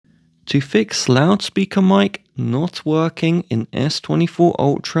To fix loudspeaker mic not working in S24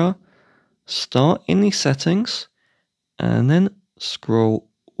 Ultra, start in the settings and then scroll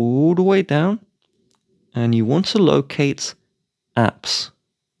all the way down, and you want to locate apps.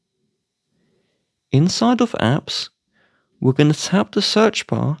 Inside of apps, we're going to tap the search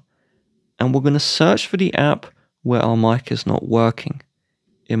bar and we're going to search for the app where our mic is not working,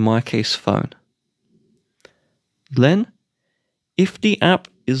 in my case phone. Then, if the app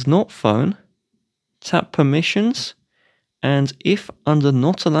is not phone, tap permissions, and if under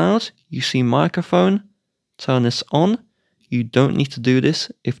not allowed you see microphone, turn this on. You don't need to do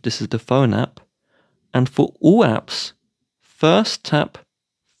this if this is the phone app. And for all apps, first tap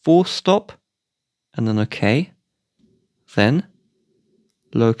force stop and then OK. Then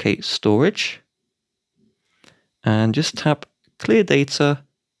locate storage and just tap clear data,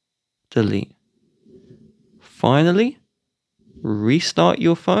 delete. Finally, restart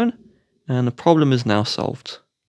your phone and the problem is now solved.